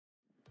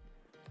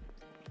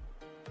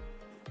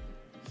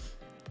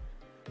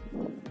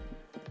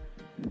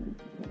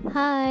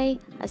Hi,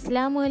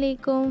 അസ്സലാമു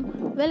അലൈക്കും.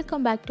 Welcome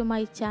back to my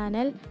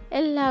channel.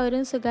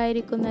 എല്ലാവരും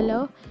സുഖമായിരിക്കുന്നല്ലോ.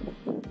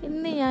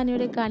 ഇന്ന്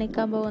ഞാനിവിടെ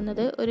കാണിക്കാൻ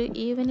പോകുന്നത് ഒരു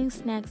ഈവനിങ്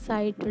സ്നാക്സ്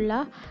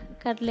ആയിട്ടുള്ള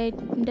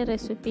കട്ട്ലേറ്റിൻ്റെ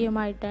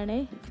റെസിപ്പിയുമായിട്ടാണ്.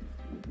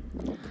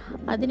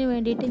 അതിനു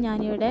വേണ്ടിയിട്ട്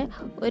ഞാനിവിടെ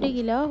 1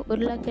 കിലോ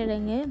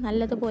ഉരുളക്കിഴങ്ങ്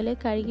നല്ലതുപോലെ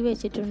കഴുകി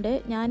വെച്ചിട്ടുണ്ട്.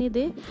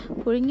 ഞാനിത്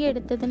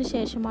പുഴുങ്ങിയെടുത്തതിന്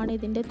ശേഷമാണ്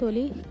ഇതിൻ്റെ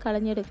തൊലി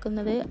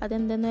കളഞ്ഞെടുക്കുന്നത്.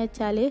 അതെന്തെന്ന്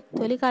വെച്ചാൽ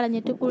തൊലി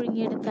കളഞ്ഞിട്ട്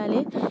പുഴുങ്ങിയെടുത്താൽ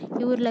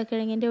ഈ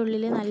ഉരുളക്കിഴങ്ങിൻ്റെ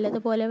ഉള്ളിൽ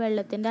നല്ലതുപോലെ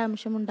വെള്ളത്തിൻ്റെ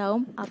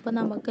അംശമുണ്ടാവും. അപ്പോൾ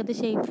നമുക്കത്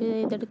ഷേപ്പ്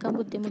ചെയ്തെടുക്കാൻ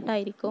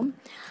ബുദ്ധിമുട്ടായിരിക്കും.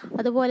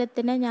 അതുപോലെ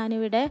തന്നെ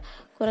ഞാനിവിടെ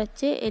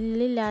കുറച്ച്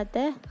എല്ലില്ലാത്ത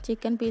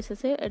ചിക്കൻ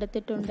പീസസ്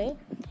എടുത്തിട്ടുണ്ട്.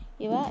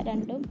 ഇവ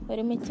രണ്ടും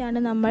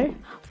ഒരുമിച്ചാണ് നമ്മൾ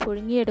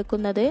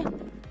പുഴുങ്ങിയെടുക്കുന്നത്.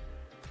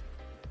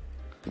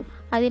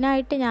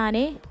 അതിനായിട്ട് ഞാൻ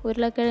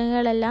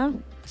ഉരുളക്കിഴങ്ങുകളെല്ലാം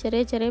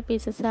ചെറിയ ചെറിയ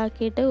പീസസ്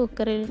ആക്കിയിട്ട്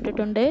കുക്കറിൽ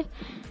ഇട്ടിട്ടുണ്ട്.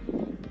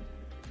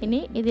 ഇനി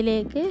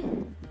ഇതിലേക്ക്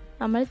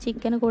നമ്മൾ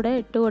ചിക്കൻ കൂടെ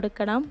ഇട്ട്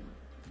കൊടുക്കണം.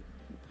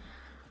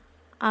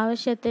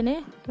 ആവശ്യത്തിന്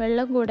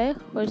വെള്ളം കൂടെ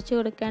ഒഴിച്ചു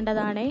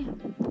കൊടുക്കേണ്ടതാണ്.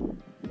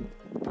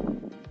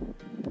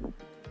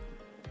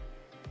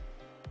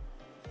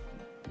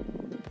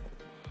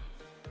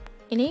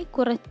 ഇനി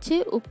കുറച്ച്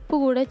ഉപ്പ്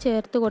കൂടെ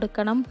ചേർത്ത്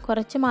കൊടുക്കണം.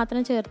 കുറച്ച്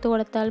മാത്രം ചേർത്ത്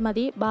കൊടുത്താൽ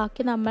മതി.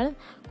 ബാക്കി നമ്മൾ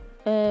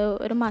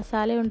ഒരു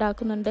മസാല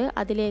ഉണ്ടാക്കുന്നുണ്ട്,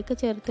 അതിലേക്ക്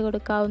ചേർത്ത്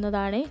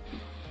കൊടുക്കാവുന്നതാണ്.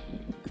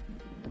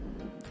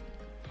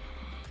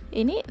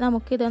 ഇനി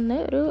നമുക്കിതൊന്ന്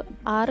ഒരു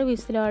 6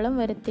 വിസിലോളം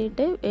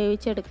വരുത്തിയിട്ട്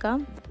വേവിച്ചെടുക്കാം.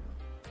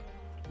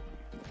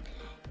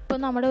 ഇപ്പോൾ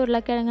നമ്മുടെ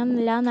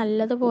ഉരുളക്കിഴങ്ങെല്ലാം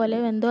നല്ലതുപോലെ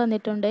വെന്ത്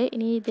വന്നിട്ടുണ്ട്.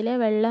 ഇനി ഇതിലെ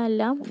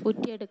വെള്ളമെല്ലാം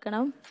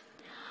ഊറ്റിയെടുക്കണം.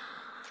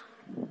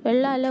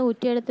 വെള്ളമെല്ലാം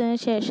ഊറ്റിയെടുത്തതിന്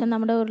ശേഷം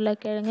നമ്മുടെ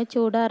ഉരുളക്കിഴങ്ങ്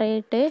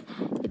ചൂടാറിയിട്ട്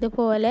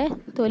ഇതുപോലെ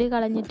തൊലി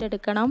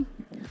കളഞ്ഞിട്ടെടുക്കണം.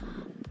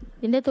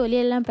 ഇതിൻ്റെ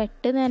തൊലിയെല്ലാം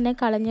പെട്ടെന്ന് തന്നെ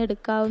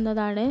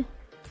കളഞ്ഞെടുക്കാവുന്നതാണ്.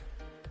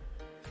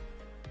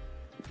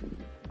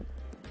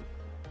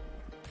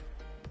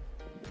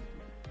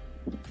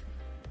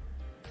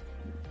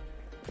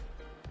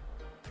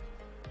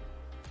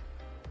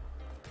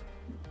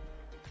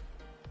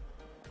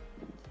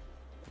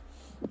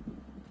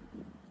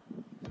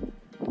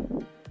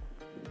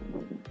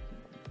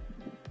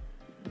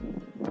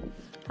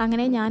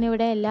 അങ്ങനെ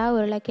ഞാനിവിടെ എല്ലാ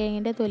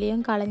ഉരുളക്കിഴങ്ങിൻ്റെ തൊലിയും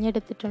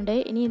കളഞ്ഞെടുത്തിട്ടുണ്ട്.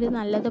 ഇനി ഇത്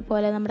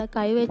നല്ലതുപോലെ നമ്മുടെ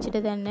കൈ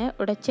വെച്ചിട്ട് തന്നെ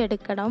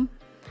ഉടച്ചെടുക്കണം.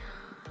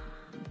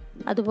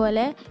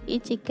 അതുപോലെ ഈ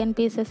ചിക്കൻ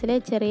പീസസിലെ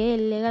ചെറിയ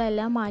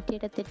എല്ലുകളെല്ലാം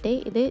മാറ്റിയെടുത്തിട്ട്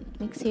ഇത്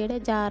മിക്സിയുടെ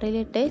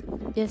ജാറിലിട്ട്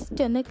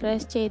ജസ്റ്റ് ഒന്ന്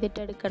ക്രഷ്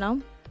ചെയ്തിട്ടെടുക്കണം.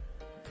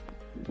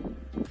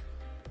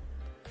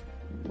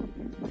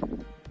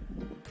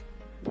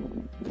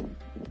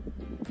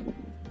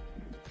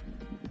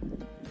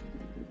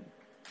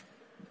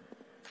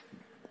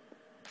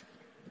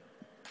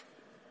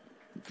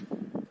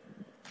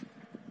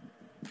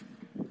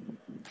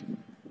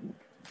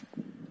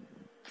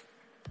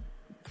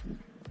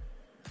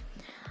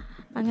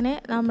 അങ്ങനെ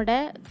നമ്മുടെ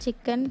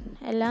ചിക്കൻ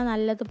എല്ലാം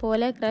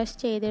നല്ലതുപോലെ ക്രഷ്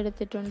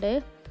ചെയ്തെടുത്തിട്ടുണ്ട്.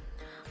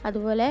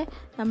 അതുപോലെ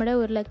നമ്മുടെ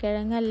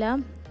ഉരുളക്കിഴങ്ങെല്ലാം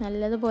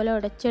നല്ലതുപോലെ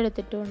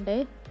ഉടച്ചെടുത്തിട്ടുണ്ട്.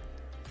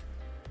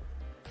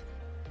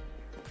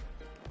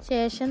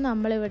 ശേഷം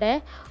നമ്മളിവിടെ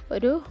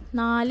ഒരു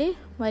 4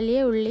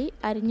 വലിയ ഉള്ളി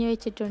അരിഞ്ഞു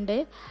വെച്ചിട്ടുണ്ട്.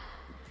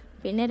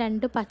 പിന്നെ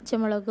 2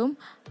 പച്ചമുളകും.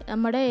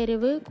 നമ്മുടെ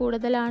എരിവ്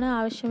കൂടുതലാണ്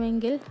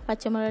ആവശ്യമെങ്കിൽ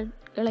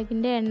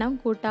പച്ചമുളകിൻ്റെ എണ്ണം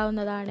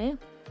കൂട്ടാവുന്നതാണ്.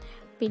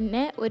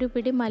 പിന്നെ ഒരു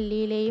പിടി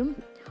മല്ലിയിലയും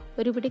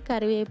 1 പിടി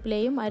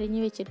കറിവേപ്പിലയും അരിഞ്ഞു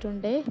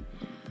വെച്ചിട്ടുണ്ട്.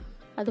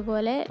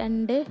 അതുപോലെ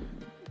 2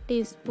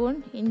 ടീസ്പൂൺ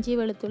ഇഞ്ചി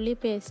വെളുത്തുള്ളി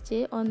പേസ്റ്റ്,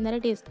 1.5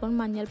 ടീസ്പൂൺ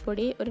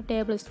മഞ്ഞൾപ്പൊടി, 1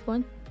 ടേബിൾ സ്പൂൺ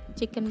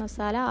ചിക്കൻ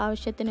മസാല,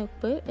 ആവശ്യത്തിന്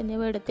ഉപ്പ്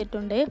എന്നിവ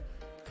എടുത്തിട്ടുണ്ട്.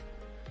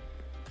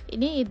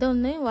 ഇനി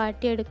ഇതൊന്ന്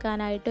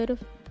വാട്ടിയെടുക്കാനായിട്ട് ഒരു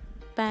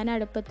പാൻ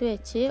അടുപ്പത്ത്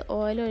വെച്ച്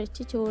ഓയിൽ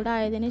ഒഴിച്ച്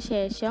ചൂടായതിന്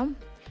ശേഷം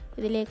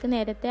ഇതിലേക്ക്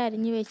നേരത്തെ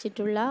അരിഞ്ഞു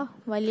വെച്ചിട്ടുള്ള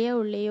വലിയ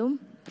ഉള്ളിയും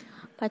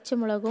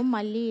പച്ചമുളകും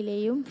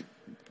മല്ലിയിലയും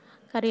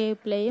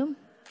കറിവേപ്പിലയും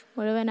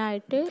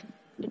മുഴുവനായിട്ട്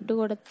ഇട്ട്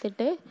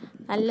കൊടുത്തിട്ട്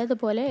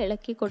നല്ലതുപോലെ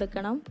ഇളക്കി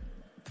കൊടുക്കണം.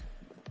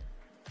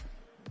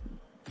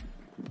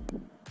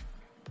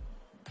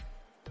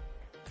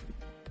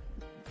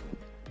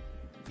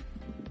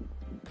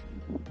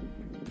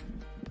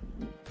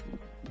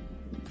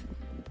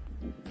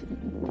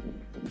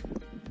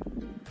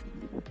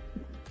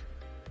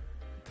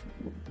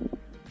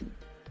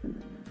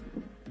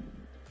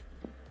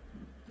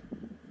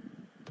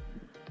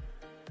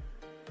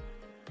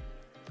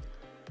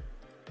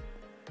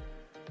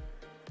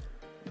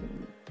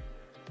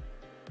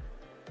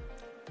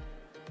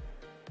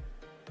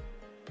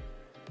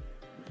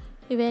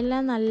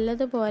 ഇവയെല്ലാം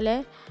നല്ലതുപോലെ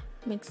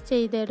മിക്സ്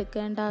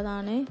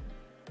ചെയ്തെടുക്കേണ്ടതാണ്.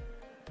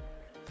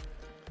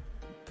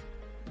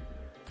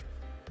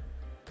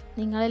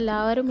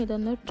 നിങ്ങളെല്ലാവരും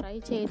ഇതൊന്ന് ട്രൈ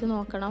ചെയ്ത്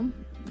നോക്കണം.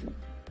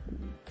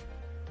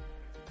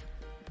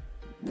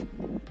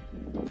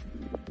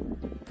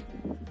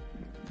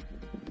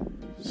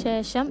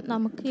 ശേഷം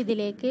നമുക്ക്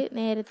ഇതിലേക്ക്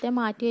നേരത്തെ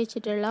മാറ്റി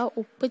വെച്ചിട്ടുള്ള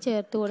ഉപ്പ്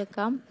ചേർത്ത്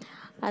കൊടുക്കാം.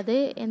 അത്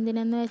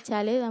എന്തിനെന്ന്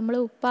വെച്ചാൽ നമ്മൾ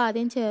ഉപ്പ്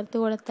ആദ്യം ചേർത്ത്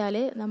കൊടുത്താൽ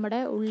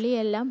നമ്മുടെ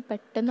ഉള്ളിയെല്ലാം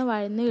പെട്ടെന്ന്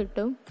വഴന്ന്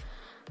കിട്ടും.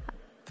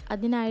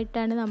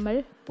 അതിനായിട്ടാണ് നമ്മൾ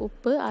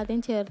ഉപ്പ്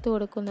ആദ്യം ചേർത്ത്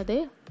കൊടുക്കുന്നത്.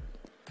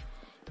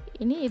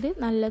 ഇനി ഇത്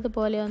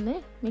നല്ലതുപോലെ ഒന്ന്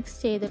മിക്സ്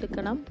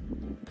ചെയ്തെടുക്കണം.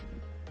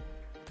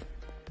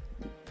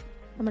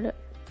 നമ്മുടെ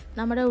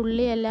നമ്മുടെ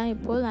ഉള്ളിയെല്ലാം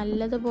ഇപ്പോൾ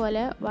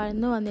നല്ലതുപോലെ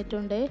വഴന്നു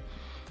വന്നിട്ടുണ്ട്.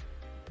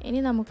 ഇനി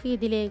നമുക്ക്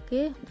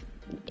ഇതിലേക്ക്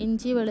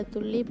ഇഞ്ചി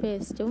വെളുത്തുള്ളി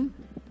പേസ്റ്റും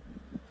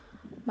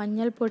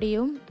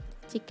മഞ്ഞൾപ്പൊടിയും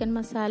ചിക്കൻ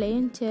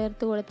മസാലയും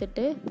ചേർത്ത്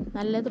കൊടുത്തിട്ട്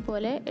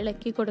നല്ലതുപോലെ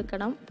ഇളക്കി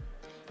കൊടുക്കണം.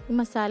 ഈ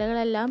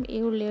മസാലകളെല്ലാം ഈ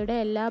ഉള്ളിയുടെ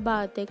എല്ലാ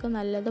ഭാഗത്തേക്കും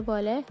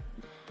നല്ലതുപോലെ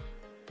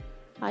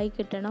ആയി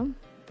കിട്ടണം.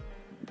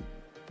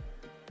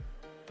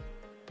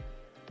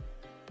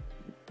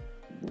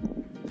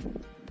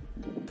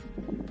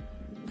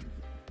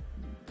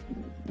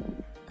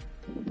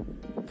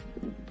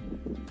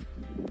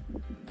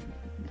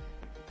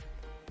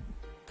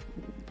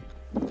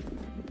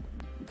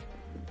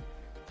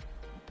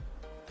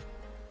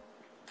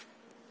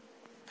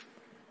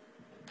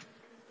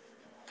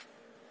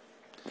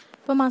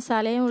 ഇപ്പോൾ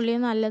മസാലയും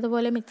ഉള്ളിയും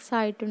നല്ലതുപോലെ മിക്സ്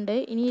ആയിട്ടുണ്ട്.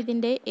 ഇനി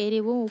ഇതിൻ്റെ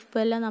എരിവും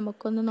ഉപ്പെല്ലാം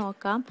നമുക്കൊന്ന്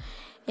നോക്കാം.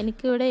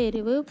 എനിക്കിവിടെ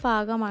എരിവ്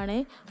പാകമാണ്.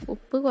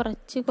 ഉപ്പ്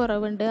കുറച്ച്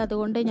കുറവുണ്ട്,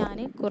 അതുകൊണ്ട് ഞാൻ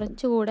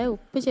കുറച്ചുകൂടെ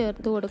ഉപ്പ്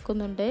ചേർത്ത്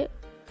കൊടുക്കുന്നുണ്ട്.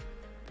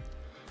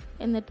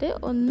 എന്നിട്ട്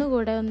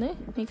ഒന്നുകൂടെ ഒന്ന്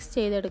മിക്സ്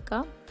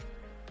ചെയ്തെടുക്കാം.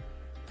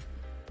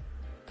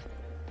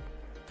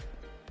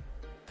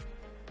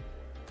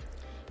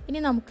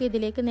 ഇനി നമുക്ക്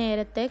ഇതിലേക്ക്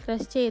നേരത്തെ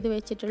ക്രഷ് ചെയ്ത്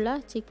വെച്ചിട്ടുള്ള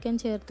ചിക്കൻ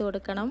ചേർത്ത്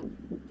കൊടുക്കണം.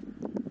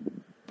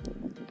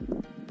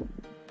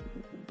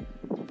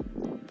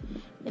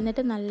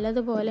 എന്നിട്ട്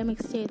നല്ലതുപോലെ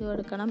മിക്സ് ചെയ്ത്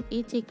കൊടുക്കണം. ഈ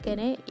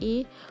ചിക്കന് ഈ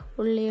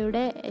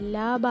ഉള്ളിയുടെ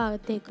എല്ലാ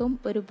ഭാഗത്തേക്കും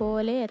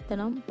ഒരുപോലെ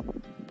എത്തണം.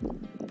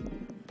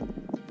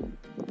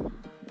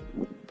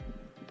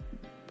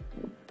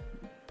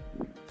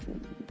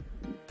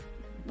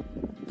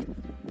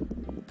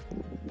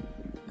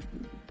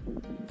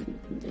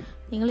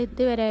 നിങ്ങൾ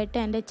ഇതുവരെയായിട്ട്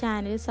എൻ്റെ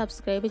ചാനൽ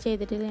സബ്സ്ക്രൈബ്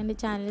ചെയ്തിട്ടില്ല, എൻ്റെ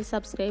ചാനൽ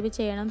സബ്സ്ക്രൈബ്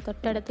ചെയ്യണം.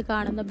 തൊട്ടടുത്ത്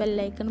കാണുന്ന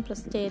ബെല്ലൈക്കൺ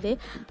പ്രസ് ചെയ്ത്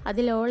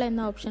അതിൽ ഓൾ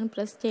എന്ന ഓപ്ഷൻ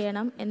പ്രസ്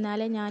ചെയ്യണം.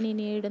 എന്നാലേ ഞാൻ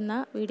ഇനി ഇടുന്ന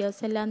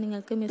വീഡിയോസ് എല്ലാം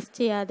നിങ്ങൾക്ക് മിസ്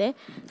ചെയ്യാതെ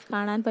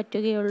കാണാൻ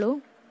പറ്റുകയുള്ളൂ.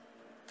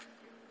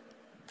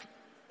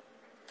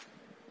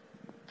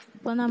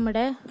 ഇപ്പോൾ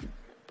നമ്മുടെ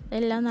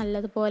എല്ലാം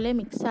നല്ലതുപോലെ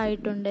മിക്സ്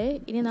ആയിട്ടുണ്ട്.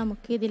 ഇനി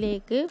നമുക്ക്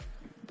ഇതിലേക്ക്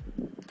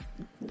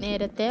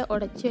നേരത്തെ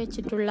ഉടച്ചു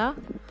വെച്ചിട്ടുള്ള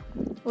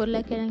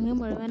ഉരുളക്കിഴങ്ങ്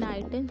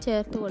മുഴുവനായിട്ടും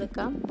ചേർത്ത്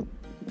കൊടുക്കാം.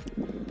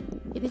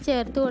 ഇത്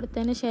ചേർത്ത്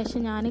കൊടുത്തതിന്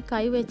ശേഷം ഞാൻ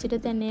കൈ വെച്ചിട്ട്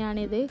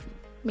തന്നെയാണിത്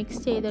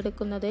മിക്സ്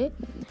ചെയ്തെടുക്കുന്നത്.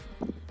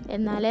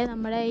 എന്നാലേ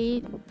നമ്മുടെ ഈ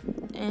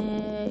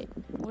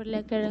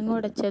ഉരുളക്കിഴങ്ങ്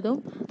ഉടച്ചതും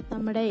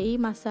നമ്മുടെ ഈ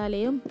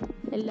മസാലയും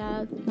എല്ലാം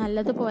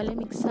നല്ലതുപോലെ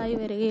മിക്സായി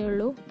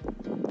വരികയുള്ളൂ.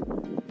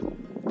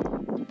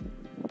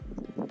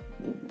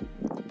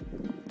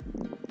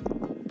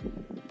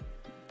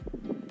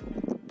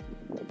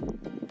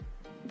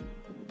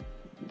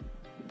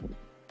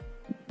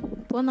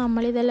 അപ്പോൾ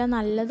നമ്മളിതെല്ലാം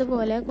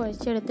നല്ലതുപോലെ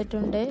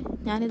കുഴച്ചെടുത്തിട്ടുണ്ട്.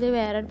 ഞാനിത്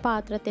വേറൊരു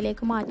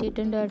പാത്രത്തിലേക്ക്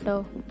മാറ്റിയിട്ടുണ്ട് കേട്ടോ.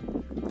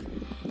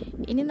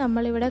 ഇനി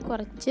നമ്മളിവിടെ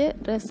കുറച്ച്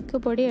റസ്ക്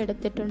പൊടി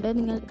എടുത്തിട്ടുണ്ട്.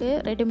 നിങ്ങൾക്ക്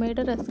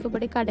റെഡിമെയ്ഡ് റസ്ക്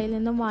പൊടി കടയിൽ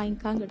നിന്നും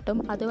വാങ്ങിക്കാൻ കിട്ടും,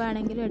 അത്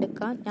വേണമെങ്കിലും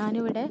എടുക്കാം.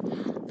 ഞാനിവിടെ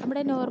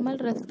നമ്മുടെ നോർമൽ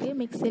റസ്ക്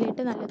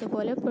മിക്സിയിലിട്ട്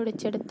നല്ലതുപോലെ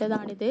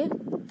പൊടിച്ചെടുത്തതാണിത്.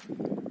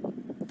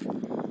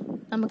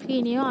 നമുക്ക്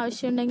ഇനിയും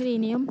ആവശ്യമുണ്ടെങ്കിൽ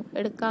ഇനിയും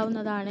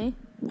എടുക്കാവുന്നതാണ്.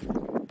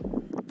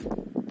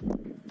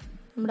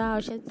 നമ്മുടെ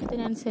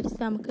ആവശ്യത്തിനനുസരിച്ച്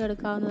നമുക്ക്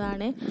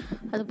എടുക്കാവുന്നതാണ്.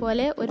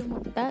 അതുപോലെ ഒരു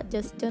മുട്ട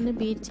ജസ്റ്റ് ഒന്ന്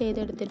ബീറ്റ്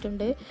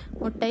ചെയ്തെടുത്തിട്ടുണ്ട്.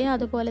 മുട്ടയും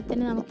അതുപോലെ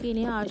തന്നെ നമുക്ക്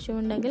ഇനിയും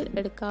ആവശ്യമുണ്ടെങ്കിൽ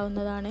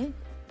എടുക്കാവുന്നതാണ്.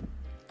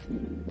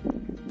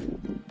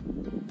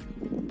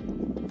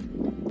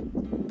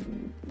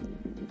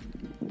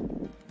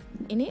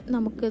 ഇനി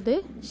നമുക്കിത്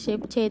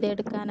ഷേപ്പ്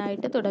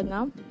ചെയ്തെടുക്കാനായിട്ട്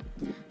തുടങ്ങാം.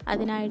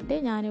 അതിനായിട്ട്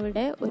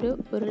ഞാനിവിടെ ഒരു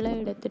ഉരുള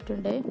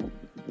എടുത്തിട്ടുണ്ട്.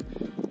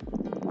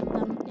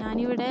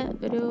 ഞാനിവിടെ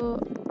ഒരു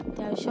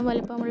അത്യാവശ്യം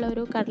വലുപ്പമുള്ള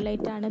ഒരു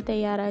കട്ട്ലേറ്റാണ്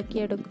തയ്യാറാക്കി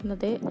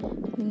എടുക്കുന്നത്.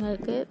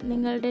 നിങ്ങൾക്ക്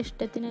നിങ്ങളുടെ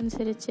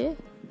ഇഷ്ടത്തിനനുസരിച്ച്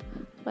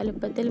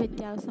വലുപ്പത്തിൽ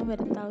വ്യത്യാസം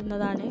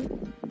വരുത്താവുന്നതാണ്.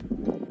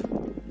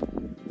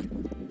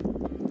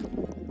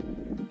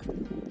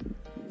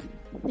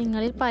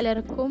 നിങ്ങളിൽ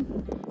പലർക്കും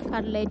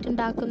കട്ട്ലേറ്റ്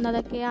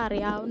ഉണ്ടാക്കുന്നതൊക്കെ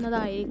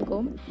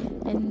അറിയാവുന്നതായിരിക്കും.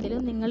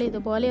 എങ്കിലും നിങ്ങൾ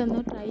ഇതുപോലെ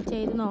ഒന്ന് ട്രൈ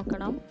ചെയ്ത്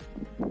നോക്കണം.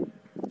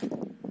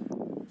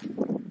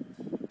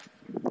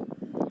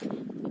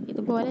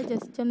 ഇതുപോലെ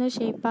ജസ്റ്റ് ഒന്ന്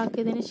ഷേപ്പ്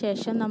ആക്കിയതിന്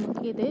ശേഷം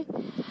നമുക്കിത്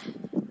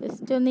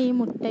ജസ്റ്റ് ഒന്ന് ഈ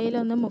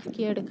മുട്ടയിലൊന്ന്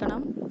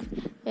മുക്കിയെടുക്കണം.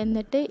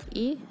 എന്നിട്ട്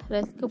ഈ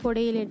റസ്ക്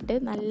പൊടിയിലിട്ട്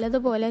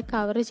നല്ലതുപോലെ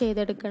കവർ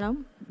ചെയ്തെടുക്കണം.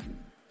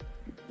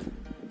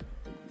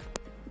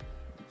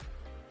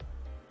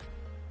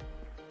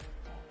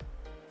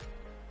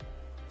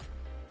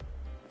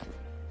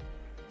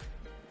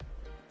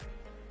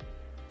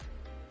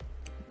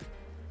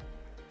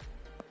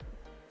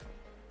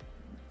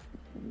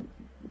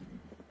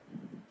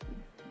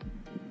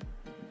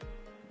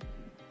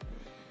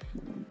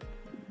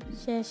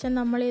 ശേഷം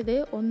നമ്മളിത്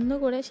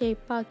ഒന്നുകൂടെ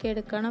ഷേപ്പാക്കി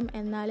എടുക്കണം.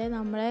 എന്നാലേ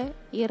നമ്മളെ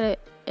ഈ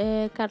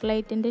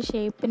കട്ട്ലേറ്റിൻ്റെ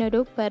ഷേപ്പിനൊരു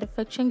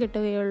പെർഫെക്ഷൻ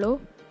കിട്ടുകയുള്ളൂ.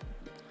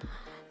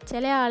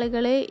 ചില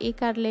ആളുകൾ ഈ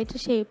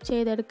കട്ട്ലേറ്റ് ഷേപ്പ്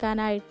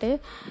ചെയ്തെടുക്കാനായിട്ട്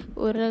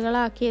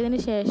ഉരുളകളാക്കിയതിന്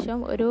ശേഷം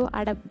ഒരു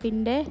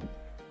അടപ്പിൻ്റെ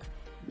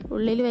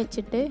ഉള്ളിൽ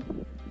വെച്ചിട്ട്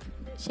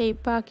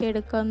ഷേപ്പാക്കി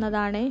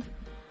എടുക്കുന്നതാണ്.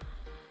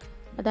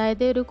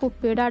 അതായത് ഒരു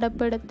കുപ്പിയുടെ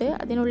അടപ്പെടുത്ത്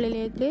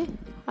അതിനുള്ളിലേക്ക്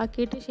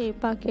ആക്കിയിട്ട്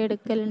ഷേപ്പാക്കി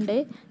എടുക്കലുണ്ട്.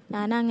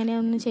 ഞാൻ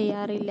അങ്ങനെയൊന്നും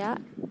ചെയ്യാറില്ല.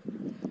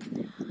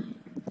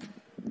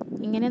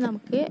 ഇങ്ങനെ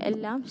നമുക്ക്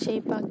എല്ലാം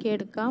ഷേപ്പാക്കി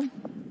എടുക്കാം.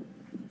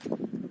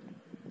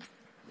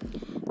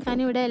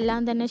 ഞാനിവിടെ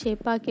എല്ലാം തന്നെ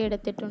ഷേപ്പാക്കി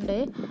എടുത്തിട്ടുണ്ട്.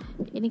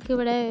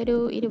 എനിക്കിവിടെ ഒരു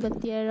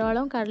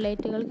 27ഓളം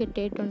കട്ലേറ്റുകൾ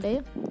കിട്ടിയിട്ടുണ്ട്.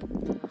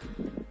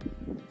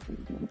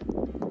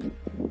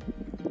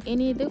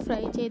 ഇനി ഇത്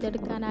ഫ്രൈ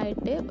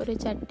ചെയ്തെടുക്കാനായിട്ട് ഒരു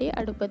ചട്ടി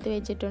അടുപ്പത്ത്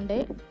വെച്ചിട്ടുണ്ട്.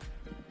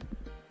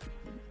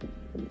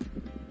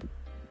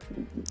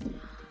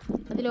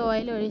 അതിൽ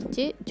ഓയിൽ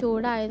ഒഴിച്ച്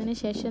ചൂടായതിനു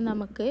ശേഷം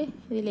നമുക്ക്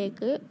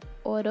ഇതിലേക്ക്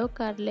ഓരോ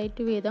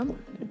കട്ലേറ്റ് വീതം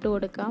ഇട്ട്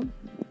കൊടുക്കാം.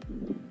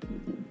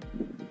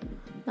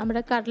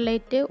 നമ്മുടെ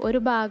കട്ലേറ്റ് ഒരു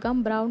ഭാഗം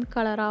ബ്രൗൺ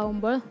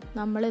കളറാവുമ്പോൾ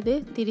നമ്മളിത്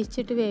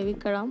തിരിച്ചിട്ട്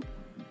വേവിക്കണം.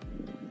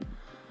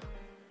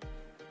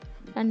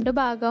 രണ്ട്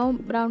ഭാഗവും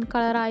ബ്രൗൺ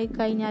കളറായി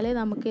കഴിഞ്ഞാൽ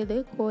നമുക്കിത്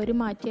കോരി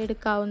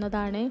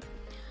മാറ്റിയെടുക്കാവുന്നതാണ്.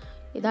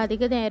 ഇത്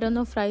അധിക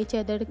നേരമൊന്നും ഫ്രൈ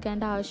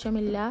ചെയ്തെടുക്കേണ്ട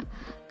ആവശ്യമില്ല.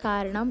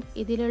 കാരണം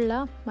ഇതിലുള്ള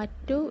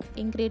മറ്റു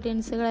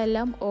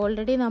ഇൻഗ്രീഡിയൻസുകളെല്ലാം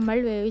ഓൾറെഡി നമ്മൾ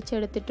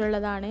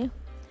വേവിച്ചെടുത്തിട്ടുള്ളതാണ്.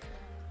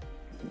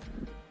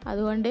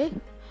 അതുകൊണ്ട്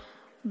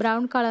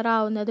ബ്രൗൺ കളർ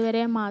ആവുന്നത്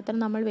വരെ മാത്രം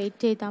നമ്മൾ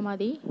വെയിറ്റ് ചെയ്താൽ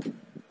മതി.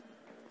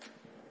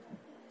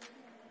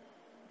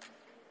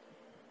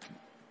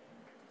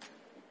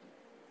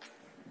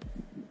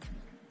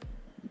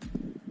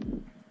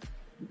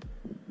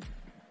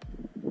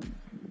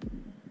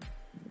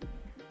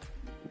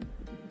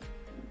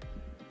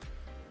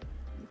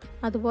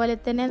 അതുപോലെ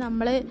തന്നെ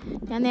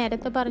ഞാൻ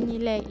നേരത്തെ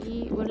പറഞ്ഞില്ലേ, ഈ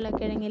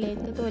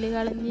ഉരുളക്കിഴങ്ങിലേക്ക് തൊലി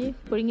കളഞ്ഞ്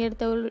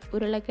പുഴുങ്ങിയെടുത്ത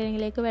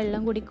ഉരുളക്കിഴങ്ങിലേക്ക്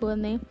വെള്ളം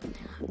കുടിക്കുമെന്ന്.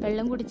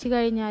 വെള്ളം കുടിച്ചു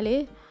കഴിഞ്ഞാൽ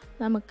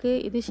നമുക്ക്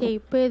ഇത്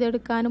ഷേപ്പ്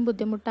ചെയ്തെടുക്കാനും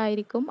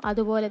ബുദ്ധിമുട്ടായിരിക്കും.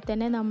 അതുപോലെ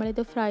തന്നെ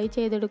നമ്മളിത് ഫ്രൈ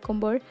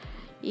ചെയ്തെടുക്കുമ്പോൾ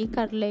ഈ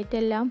കട്ലേറ്റ്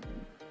എല്ലാം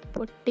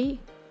പൊട്ടി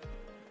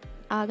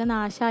ആകെ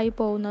നാശമായി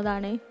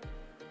പോകുന്നതാണ്.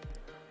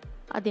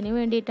 അതിന്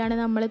വേണ്ടിയിട്ടാണ്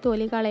നമ്മൾ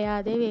തൊലി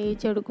കളയാതെ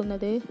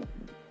വേവിച്ചെടുക്കുന്നത്.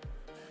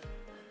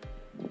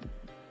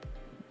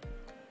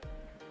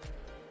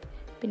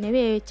 പിന്നെ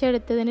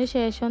വേവിച്ചെടുത്തതിന്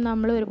ശേഷം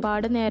നമ്മൾ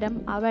ഒരുപാട് നേരം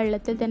ആ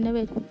വെള്ളത്തിൽ തന്നെ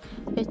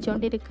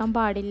വെച്ചുകൊണ്ടിരിക്കാൻ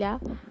പാടില്ല.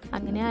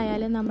 അങ്ങനെ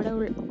ആയാൽ നമ്മുടെ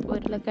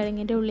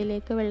ഉരുളക്കിഴങ്ങിൻ്റെ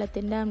ഉള്ളിലേക്ക്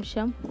വെള്ളത്തിൻ്റെ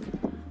അംശം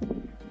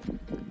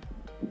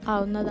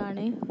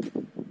ആവുന്നതാണ്.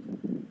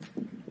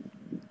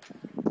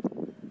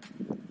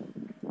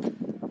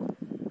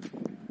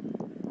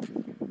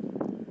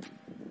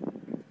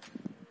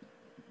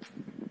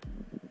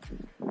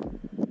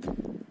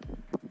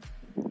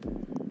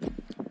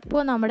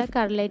 ഇപ്പോൾ നമ്മുടെ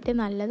കട്ലേറ്റ്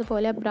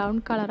നല്ലതുപോലെ ബ്രൗൺ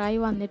കളറായി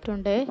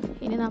വന്നിട്ടുണ്ട്.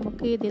 ഇനി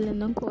നമുക്ക് ഇതിൽ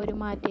നിന്നും കോരി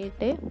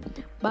മാറ്റിയിട്ട്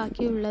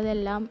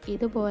ബാക്കിയുള്ളതെല്ലാം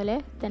ഇതുപോലെ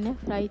തന്നെ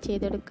ഫ്രൈ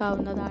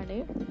ചെയ്തെടുക്കാവുന്നതാണ്.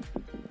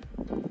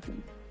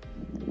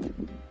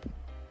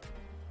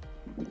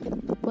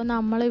 ഇപ്പോൾ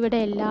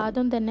നമ്മളിവിടെ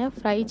എല്ലാതും തന്നെ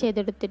ഫ്രൈ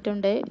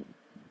ചെയ്തെടുത്തിട്ടുണ്ട്.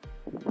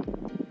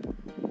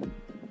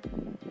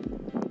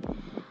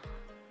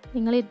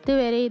 നിങ്ങൾ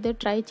ഇതുവരെ ഇത്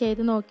ട്രൈ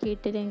ചെയ്ത്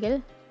നോക്കിയിട്ടില്ലെങ്കിൽ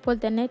ഇപ്പോൾ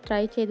തന്നെ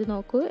ട്രൈ ചെയ്ത്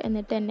നോക്കൂ.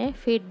 എന്നിട്ട് എന്നെ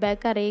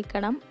ഫീഡ്ബാക്ക്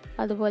അറിയിക്കണം.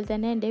 അതുപോലെ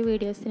തന്നെ എൻ്റെ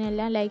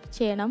വീഡിയോസിനെല്ലാം ലൈക്ക്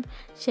ചെയ്യണം,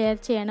 ഷെയർ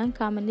ചെയ്യണം,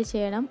 കമൻറ്റ്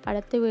ചെയ്യണം.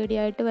 അടുത്ത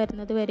വീഡിയോ ആയിട്ട്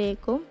വരുന്നത്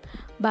വരേക്കും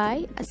ബൈ.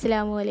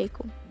 അസ്സലാമു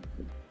അലൈക്കും.